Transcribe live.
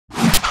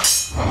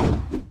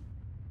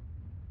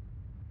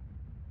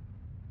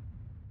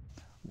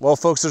Well,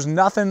 folks, there's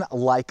nothing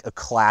like a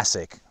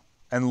classic.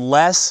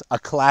 Unless a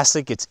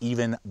classic, it's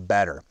even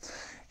better.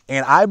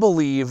 And I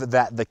believe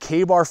that the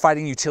K-Bar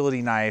Fighting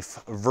Utility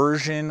Knife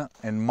version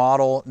and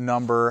model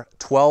number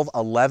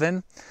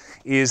 1211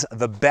 is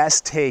the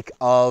best take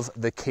of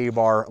the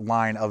K-Bar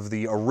line of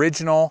the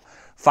original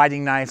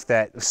fighting knife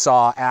that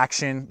saw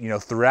action,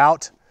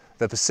 throughout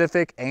the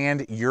Pacific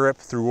and Europe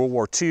through World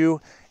War II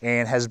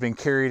and has been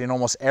carried in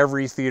almost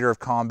every theater of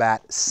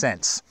combat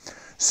since.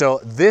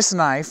 So this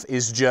knife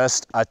is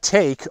just a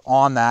take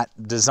on that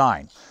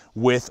design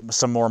with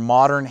some more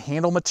modern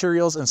handle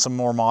materials and some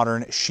more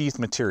modern sheath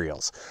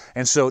materials.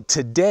 And so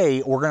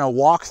today we're gonna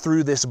walk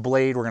through this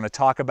blade. We're gonna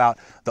talk about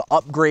the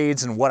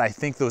upgrades and what I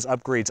think those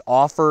upgrades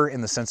offer in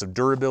the sense of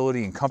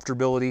durability and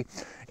comfortability,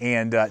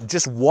 and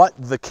just what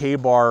the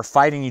K-Bar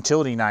Fighting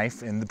Utility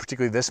Knife, and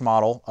particularly this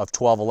model of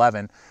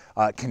 1211,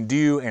 can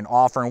do and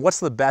offer, and what's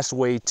the best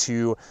way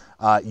to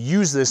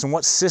use this and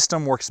what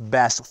system works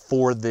best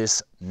for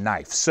this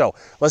knife. So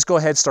let's go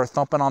ahead, start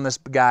thumping on this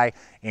guy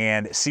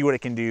and see what it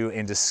can do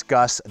and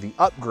discuss the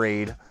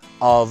upgrade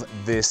of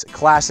this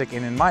classic,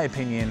 and in my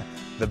opinion,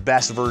 the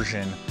best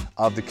version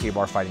of the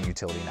K-Bar Fighting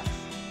Utility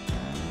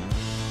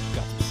Knife.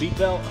 Got some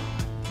seatbelt.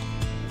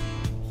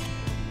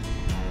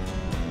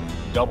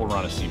 Double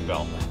run of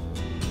seatbelt.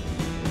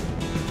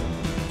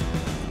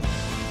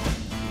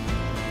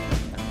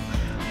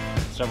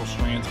 Several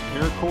strands of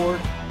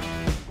paracord.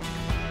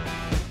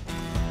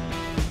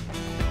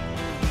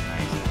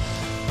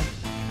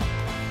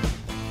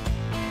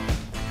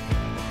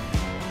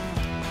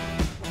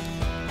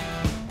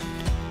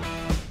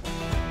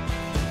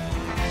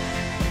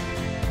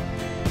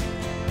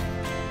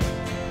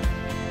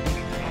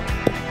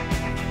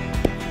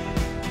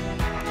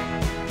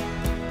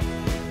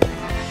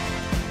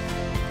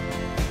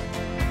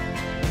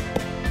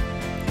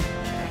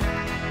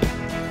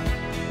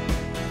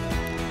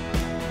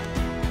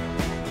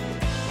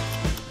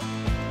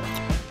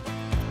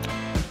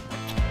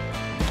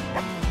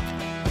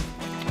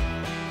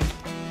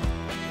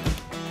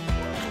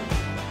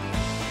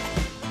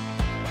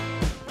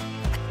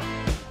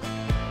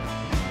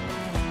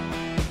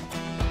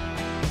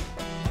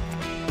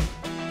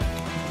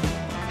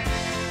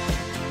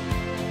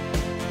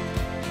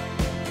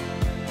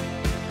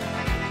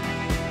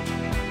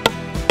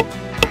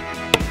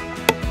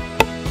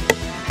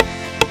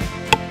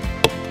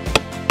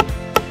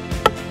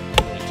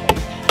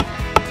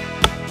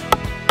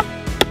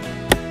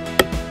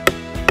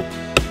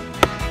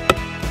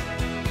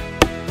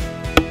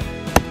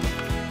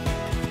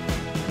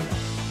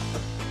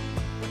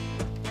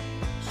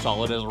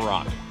 Solid as a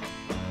rock.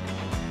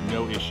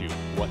 No issue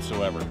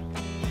whatsoever.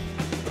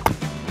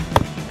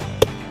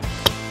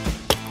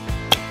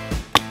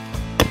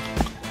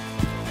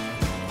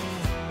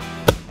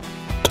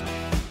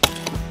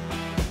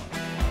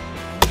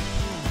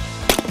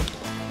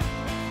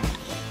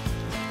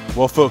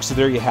 Well, folks, so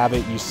there you have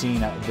it. You've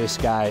seen this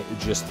guy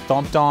just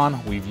thumped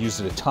on. We've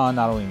used it a ton,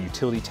 not only in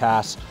utility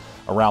tasks,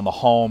 around the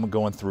home,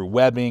 going through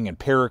webbing and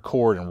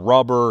paracord and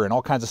rubber and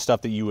all kinds of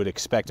stuff that you would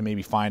expect to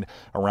maybe find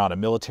around a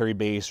military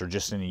base or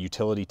just in a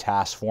utility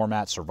task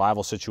format,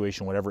 survival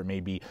situation, whatever it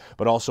may be,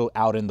 but also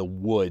out in the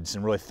woods,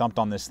 and really thumped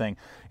on this thing.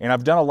 And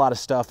I've done a lot of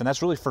stuff, and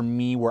that's really for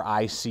me where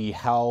I see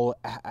how,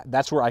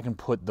 that's where I can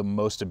put the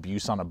most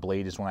abuse on a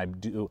blade, is when I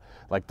do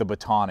like the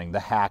batoning, the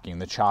hacking,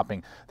 the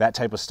chopping, that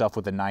type of stuff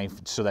with a knife,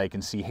 so that I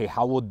can see, hey,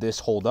 how would this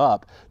hold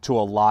up to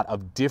a lot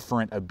of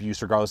different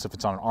abuse, regardless if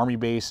it's on an army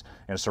base,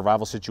 in a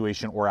survival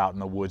situation, or out in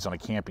the woods on a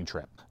camping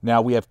trip.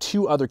 Now, we have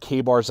two other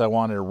K-bars I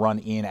wanted to run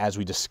in as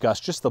we discuss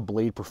just the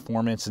blade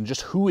performance and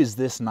just who is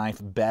this knife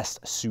best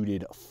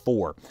suited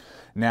for.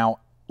 Now,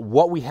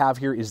 what we have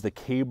here is the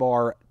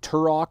K-Bar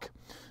Turok,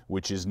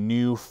 which is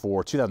new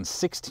for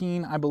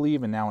 2016, I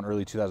believe, and now in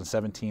early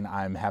 2017,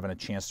 I'm having a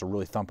chance to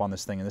really thump on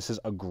this thing, and this is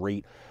a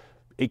great,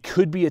 it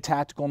could be a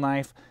tactical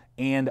knife,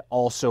 and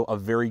also a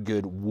very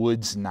good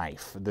woods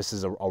knife. This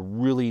is a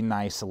really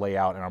nice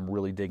layout, and I'm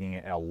really digging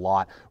it a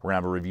lot. We're gonna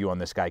have a review on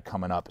this guy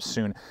coming up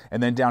soon.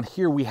 And then down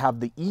here we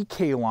have the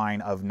EK line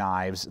of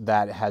knives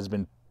that has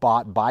been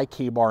bought by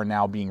K-Bar,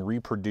 now being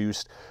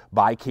reproduced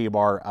by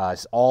K-Bar.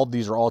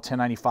 These are all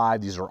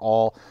 1095. These are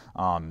all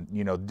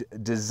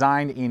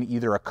designed in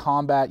either a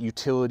combat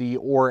utility,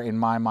 or in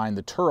my mind,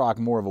 the Turok,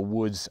 more of a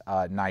woods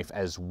knife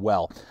as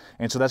well.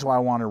 And so that's why I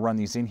want to run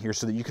these in here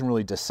so that you can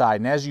really decide.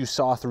 And as you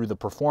saw through the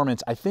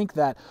performance, I think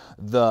that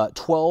the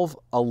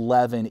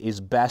 1211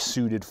 is best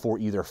suited for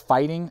either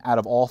fighting out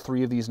of all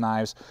three of these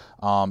knives,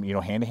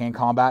 hand-to-hand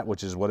combat,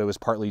 which is what it was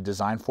partly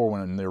designed for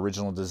when the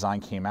original design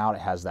came out.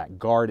 It has that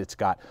guard. It's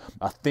got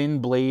a thin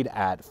blade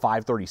at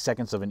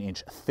 5/32 of an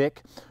inch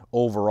thick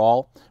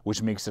overall,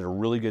 which makes it a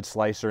really good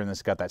slicer, and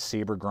it's got that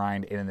saber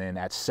grind, and then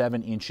at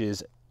 7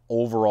 inches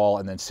overall,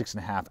 and then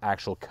 6.5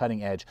 actual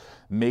cutting edge,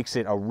 makes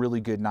it a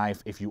really good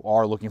knife if you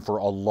are looking for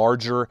a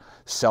larger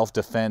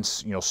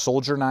self-defense,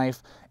 soldier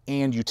knife,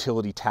 and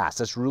utility tasks.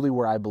 That's really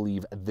where I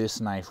believe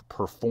this knife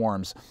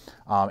performs,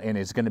 and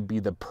is going to be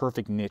the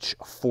perfect niche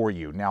for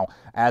you. Now,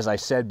 as I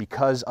said,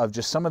 because of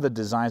just some of the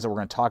designs that we're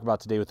going to talk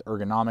about today with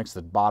ergonomics,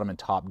 the bottom and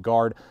top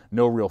guard,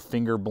 no real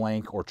finger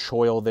blank or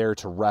choil there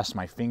to rest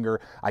my finger,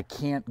 I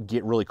can't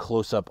get really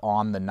close up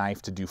on the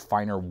knife to do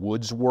finer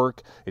woods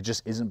work. It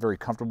just isn't very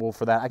comfortable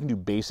for that. I can do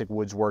basic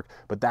woods work,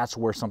 but that's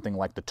where something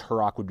like the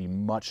Turok would be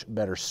much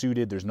better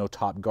suited. There's no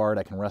top guard.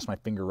 I can rest my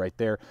finger right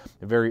there.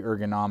 Very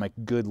ergonomic,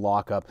 good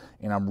lockup,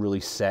 and I'm really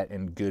set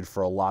and good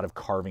for a lot of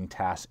carving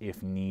tasks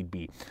if need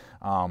be.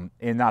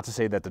 And not to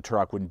say that the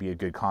Turok wouldn't be a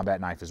good combat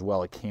knife as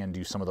well. It can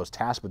do some of those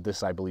tasks, but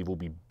this I believe will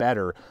be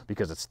better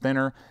because it's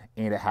thinner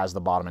and it has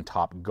the bottom and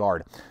top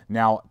guard.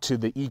 Now to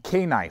the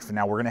EK knife.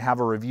 Now we're going to have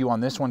a review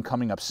on this one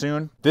coming up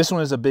soon. This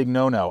one is a big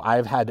no-no.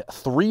 I've had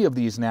 3 of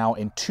these now,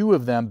 and 2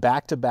 of them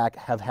back to back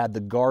have had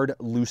the guard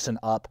loosen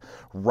up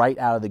right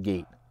out of the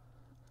gate.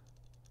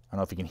 I don't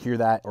know if you can hear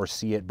that or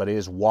see it, but it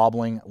is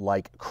wobbling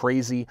like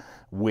crazy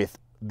with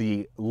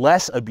the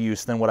less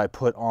abuse than what I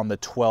put on the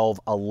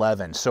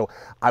 1211. So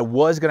I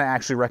was going to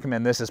actually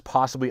recommend this as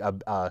possibly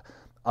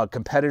a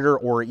competitor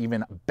or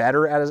even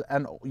better as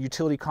an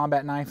utility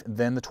combat knife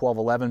than the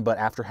 1211, but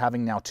after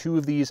having now 2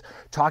 of these,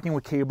 talking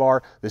with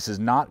K-Bar, this is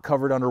not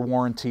covered under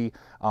warranty.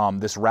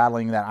 This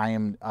rattling that I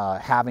am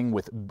having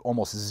with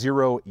almost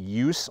 0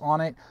 use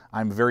on it,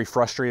 I'm very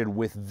frustrated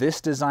with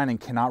this design and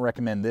cannot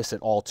recommend this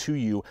at all to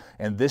you.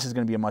 And this is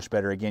going to be a much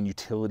better, again,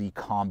 utility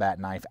combat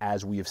knife,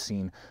 as we have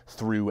seen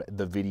through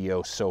the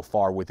video so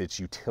far with its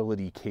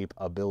utility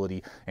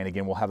capability. And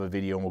again, we'll have a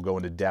video and we'll go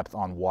into depth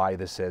on why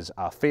this has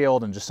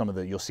failed, and just some of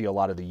the, you'll see a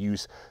lot of the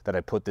use that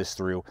I put this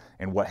through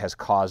and what has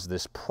caused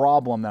this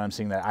problem that I'm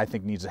seeing that I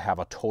think needs to have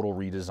a total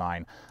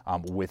redesign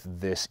with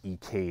this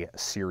EK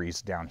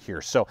series down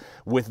here. So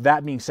with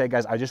that being said,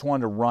 guys, I just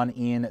wanted to run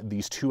in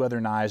these 2 other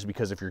knives,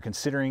 because if you're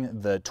considering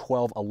the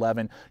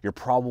 1211, you're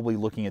probably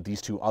looking at these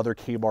 2 other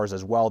K-Bars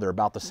as well. They're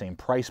about the same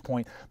price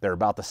point, they're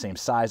about the same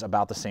size,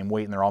 about the same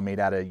weight, and they're all made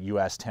out of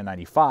US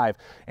 1095.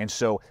 And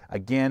so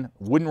again,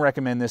 wouldn't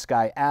recommend this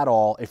guy at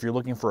all. If you're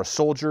looking for a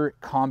soldier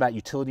combat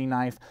utility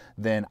knife,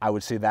 then I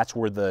would say that's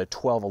where the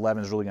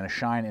 1211 is really going to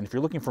shine. And if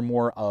you're looking for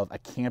more of a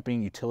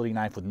camping utility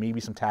knife with maybe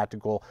some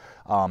tactical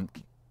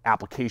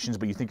applications,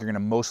 but you think you're going to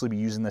mostly be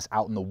using this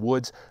out in the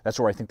woods, that's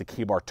where I think the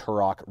K-Bar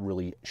Turok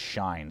really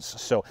shines.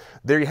 So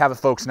there you have it,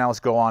 folks. Now let's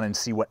go on and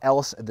see what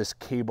else this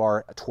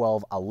K-Bar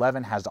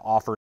 1211 has to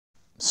offer.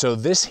 So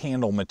this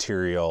handle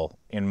material,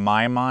 in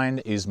my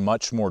mind, is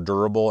much more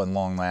durable and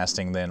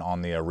long-lasting than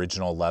on the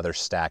original leather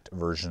stacked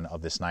version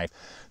of this knife.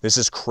 This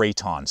is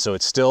Kraton, so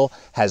it still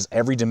has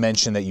every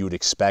dimension that you would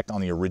expect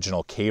on the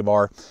original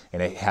K-Bar,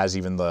 and it has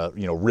even the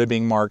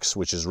ribbing marks,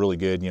 which is really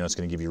good. It's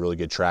going to give you really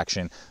good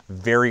traction.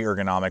 Very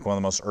ergonomic, one of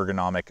the most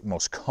ergonomic,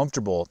 most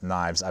comfortable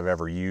knives I've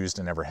ever used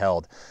and ever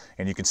held.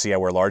 And you can see I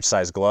wear large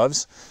size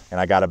gloves, and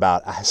I got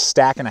about a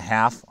stack and a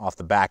half off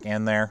the back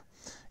end there,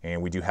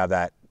 and we do have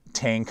that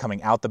tang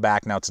coming out the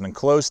back. Now it's an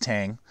enclosed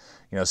tang,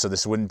 so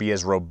this wouldn't be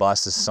as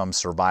robust as some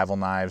survival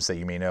knives that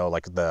you may know,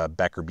 like the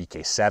Becker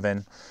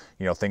BK7,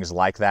 things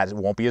like that. It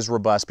won't be as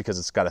robust because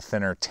it's got a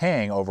thinner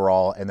tang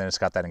overall, and then it's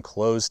got that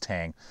enclosed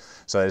tang.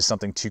 So that is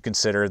something to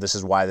consider. This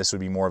is why this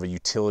would be more of a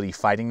utility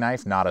fighting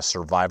knife, not a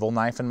survival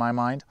knife in my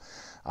mind.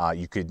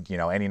 You could,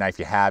 any knife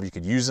you have, you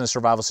could use in a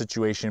survival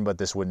situation, but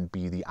this wouldn't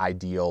be the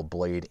ideal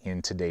blade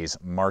in today's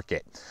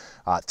market.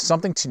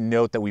 Something to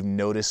note that we've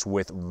noticed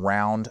with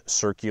round,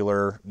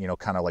 circular,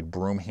 kind of like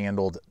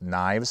broom-handled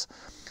knives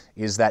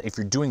is that if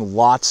you're doing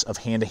lots of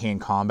hand-to-hand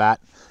combat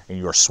and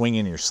you are swinging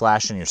and you're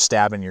slashing and you're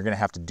stabbing, you're going to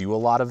have to do a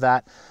lot of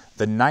that.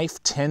 The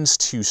knife tends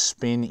to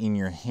spin in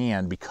your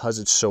hand because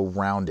it's so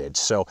rounded.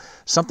 So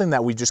something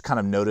that we just kind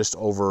of noticed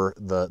over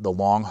the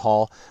long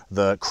haul,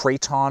 the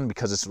Kraton,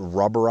 because it's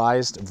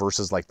rubberized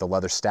versus like the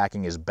leather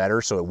stacking, is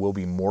better, so it will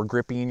be more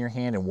grippy in your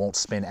hand and won't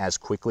spin as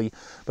quickly.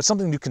 But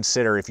something to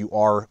consider if you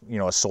are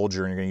a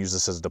soldier and you're going to use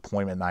this as a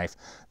deployment knife,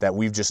 that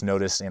we've just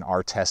noticed in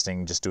our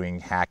testing, just doing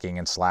hacking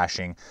and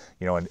slashing,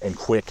 and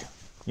quick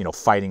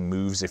fighting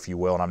moves, if you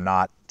will. And I'm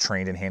not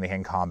trained in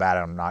hand-to-hand combat.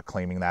 I'm not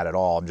claiming that at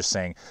all. I'm just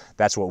saying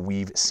that's what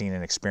we've seen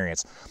and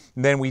experienced.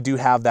 And then we do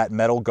have that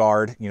metal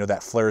guard,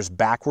 that flares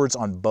backwards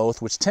on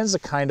both, which tends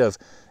to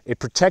it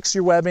protects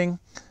your webbing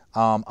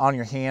on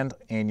your hand,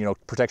 and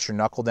protects your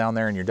knuckle down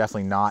there, and you're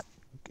definitely not,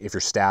 if you're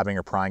stabbing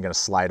or prying, going to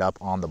slide up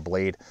on the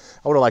blade.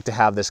 I would have liked to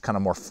have this kind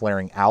of more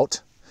flaring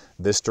out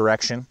this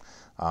direction.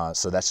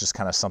 So that's just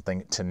kind of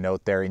something to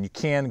note there. And you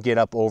can get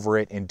up over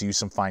it and do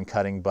some fine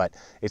cutting, but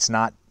it's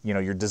not,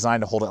 you're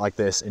designed to hold it like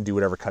this and do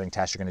whatever cutting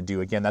task you're going to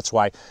do. Again, that's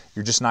why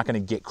you're just not going to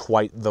get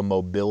quite the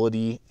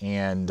mobility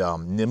and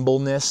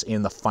nimbleness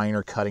in the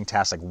finer cutting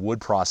tasks like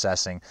wood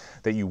processing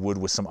that you would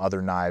with some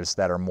other knives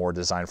that are more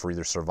designed for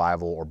either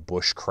survival or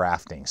bush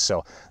crafting.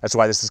 So that's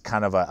why this is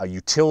kind of a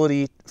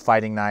utility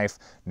fighting knife,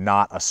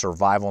 not a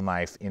survival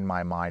knife in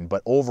my mind.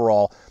 But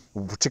overall,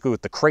 particularly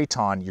with the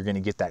Kraton, you're going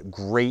to get that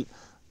great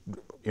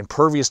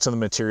impervious to the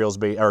materials,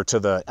 or to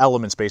the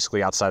elements,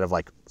 basically, outside of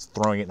like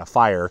throwing it in a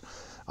fire,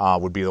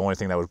 would be the only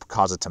thing that would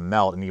cause it to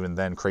melt, and even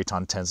then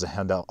Kraton tends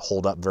to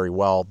hold up very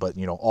well, but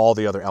you know, all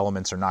the other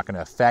elements are not going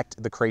to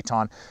affect the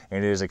Kraton,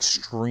 and it is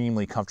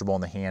extremely comfortable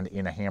in the hand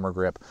in a hammer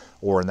grip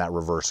or in that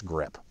reverse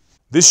grip.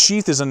 This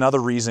sheath is another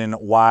reason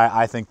why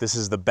I think this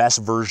is the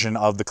best version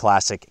of the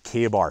classic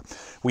K-bar.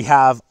 We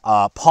have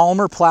a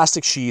polymer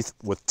plastic sheath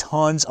with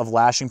tons of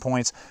lashing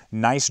points,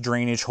 nice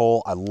drainage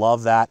hole. I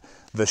love that.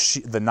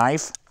 The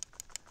knife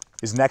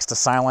is next to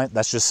silent.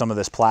 That's just some of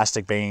this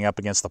plastic banging up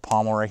against the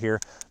pommel right here,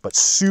 but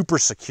super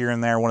secure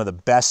in there. One of the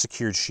best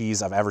secured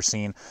sheaths I've ever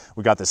seen.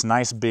 We got this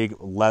nice big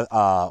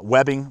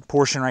webbing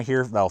portion right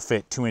here that'll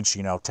fit 2-inch,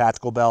 you know,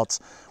 tactical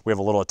belts. We have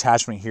a little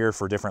attachment here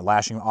for different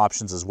lashing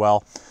options as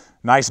well.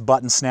 Nice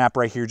button snap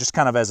right here, just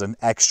kind of as an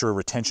extra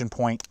retention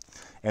point.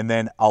 And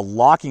then a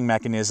locking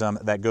mechanism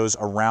that goes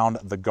around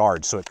the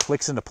guard. So it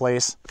clicks into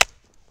place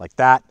like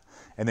that.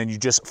 And then you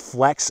just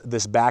flex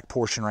this back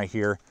portion right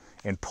here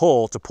and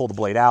pull to pull the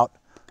blade out.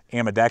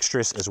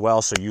 Ambidextrous as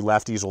well, so you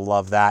lefties will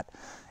love that.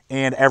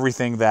 And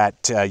everything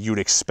that you would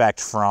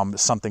expect from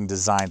something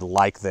designed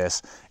like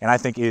this. And I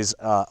think is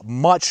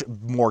much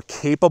more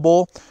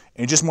capable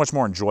and just much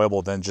more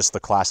enjoyable than just the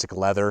classic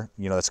leather,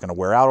 you know, that's going to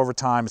wear out over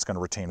time. It's going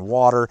to retain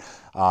water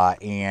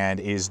and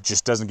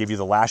just doesn't give you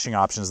the lashing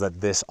options that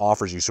this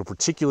offers you. So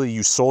particularly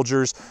you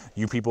soldiers,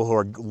 you people who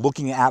are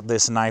looking at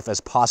this knife as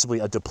possibly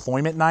a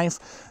deployment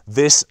knife,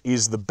 this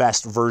is the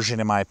best version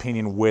in my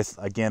opinion, with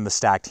again the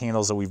stacked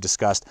handles that we've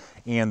discussed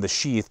and the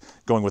sheath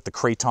going with the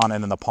Kraton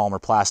and then the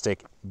polymer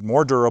plastic,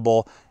 more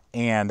durable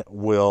and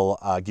will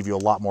give you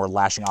a lot more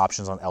lashing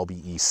options on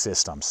LBE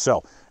systems.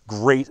 So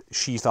great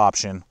sheath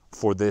option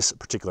for this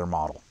particular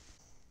model.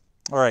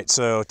 All right,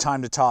 so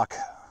time to talk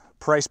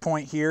price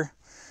point here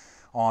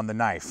on the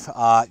knife.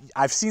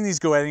 I've seen these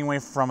go anywhere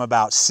from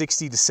about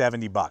 60 to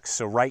 70 bucks.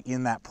 So right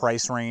in that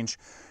price range,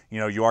 you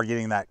know, you are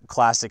getting that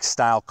classic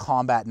style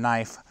combat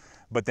knife,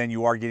 but then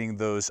you are getting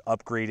those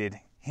upgraded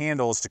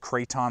handles to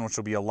Kraton, which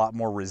will be a lot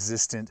more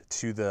resistant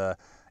to the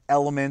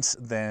elements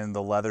than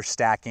the leather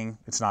stacking.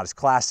 It's not as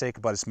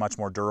classic, but it's much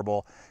more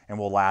durable and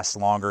will last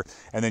longer.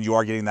 And then you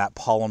are getting that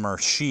polymer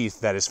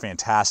sheath that is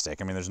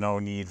fantastic. I mean, there's no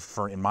need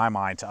for, in my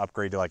mind, to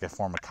upgrade to like a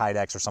form of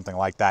Kydex or something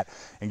like that,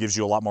 and gives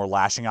you a lot more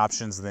lashing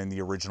options than the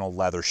original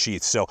leather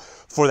sheath. So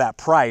for that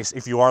price,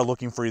 if you are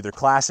looking for either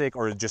classic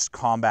or just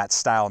combat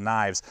style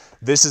knives,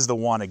 this is the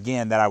one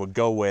again that I would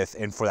go with.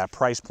 And for that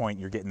price point,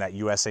 you're getting that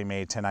USA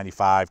made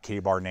 1095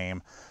 K-bar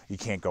name. You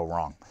can't go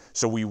wrong.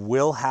 So we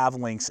will have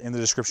links in the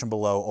description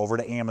below over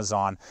to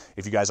Amazon.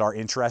 If you guys are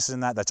interested in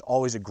that, that's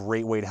always a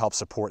great way to help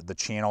support the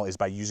channel, is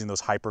by using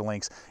those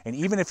hyperlinks. And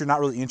even if you're not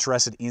really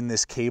interested in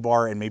this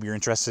K-bar and maybe you're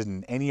interested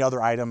in any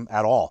other item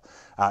at all,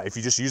 if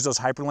you just use those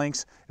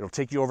hyperlinks, it'll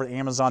take you over to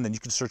Amazon, then you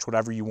can search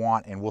whatever you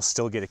want and we'll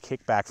still get a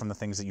kickback from the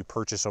things that you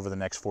purchase over the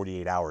next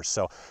 48 hours.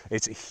 So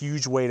it's a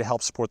huge way to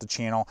help support the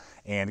channel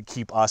and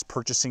keep us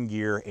purchasing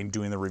gear and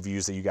doing the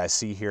reviews that you guys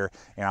see here.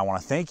 And I want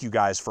to thank you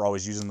guys for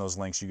always using those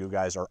links. You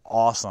guys are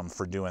awesome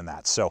for doing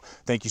that. So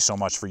thank you so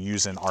much for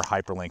using our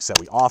hyperlinks that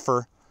we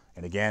offer.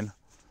 And again,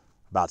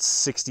 about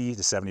 60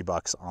 to 70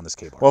 bucks on this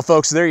K-bar. Well,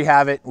 folks, there you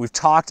have it. We've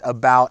talked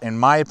about, in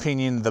my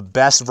opinion, the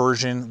best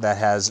version that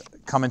has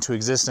come into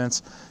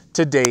existence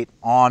to date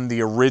on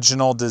the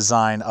original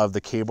design of the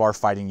K-bar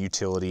fighting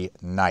utility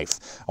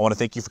knife. I want to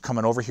thank you for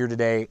coming over here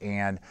today.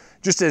 And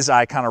just as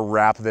I kind of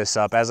wrap this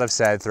up, as I've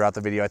said throughout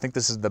the video, I think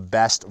this is the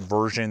best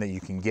version that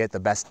you can get, the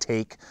best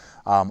take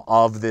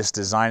of this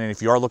design. And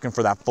if you are looking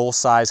for that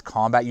full-size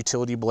combat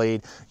utility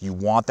blade, you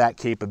want that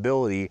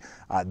capability,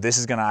 this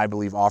is going to, I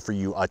believe, offer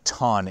you a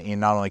ton in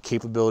not only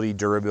capability,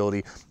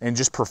 durability, and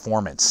just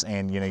performance.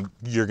 And you know,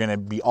 you're going to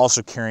be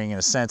also carrying, in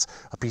a sense,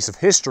 a piece of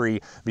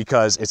history,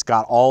 because it's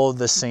got all of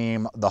the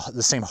same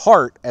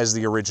heart as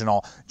the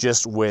original,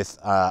 just with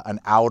an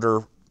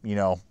outer, you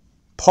know,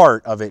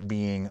 part of it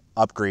being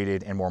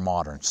upgraded and more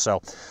modern.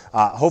 So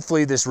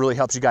hopefully this really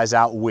helps you guys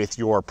out with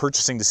your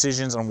purchasing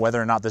decisions on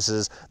whether or not this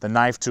is the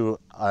knife to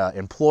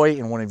employ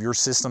in one of your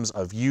systems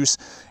of use,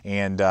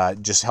 and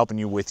just helping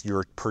you with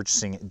your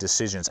purchasing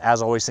decisions.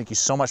 As always, thank you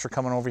so much for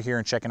coming over here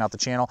and checking out the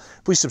channel.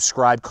 Please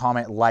subscribe,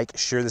 comment, like,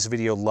 share this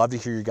video. Love to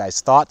hear your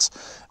guys'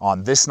 thoughts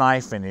on this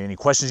knife, and any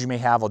questions you may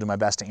have, I'll do my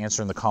best to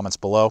answer in the comments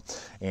below.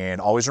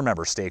 And always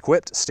remember, stay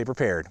equipped, stay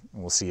prepared,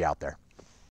 and we'll see you out there.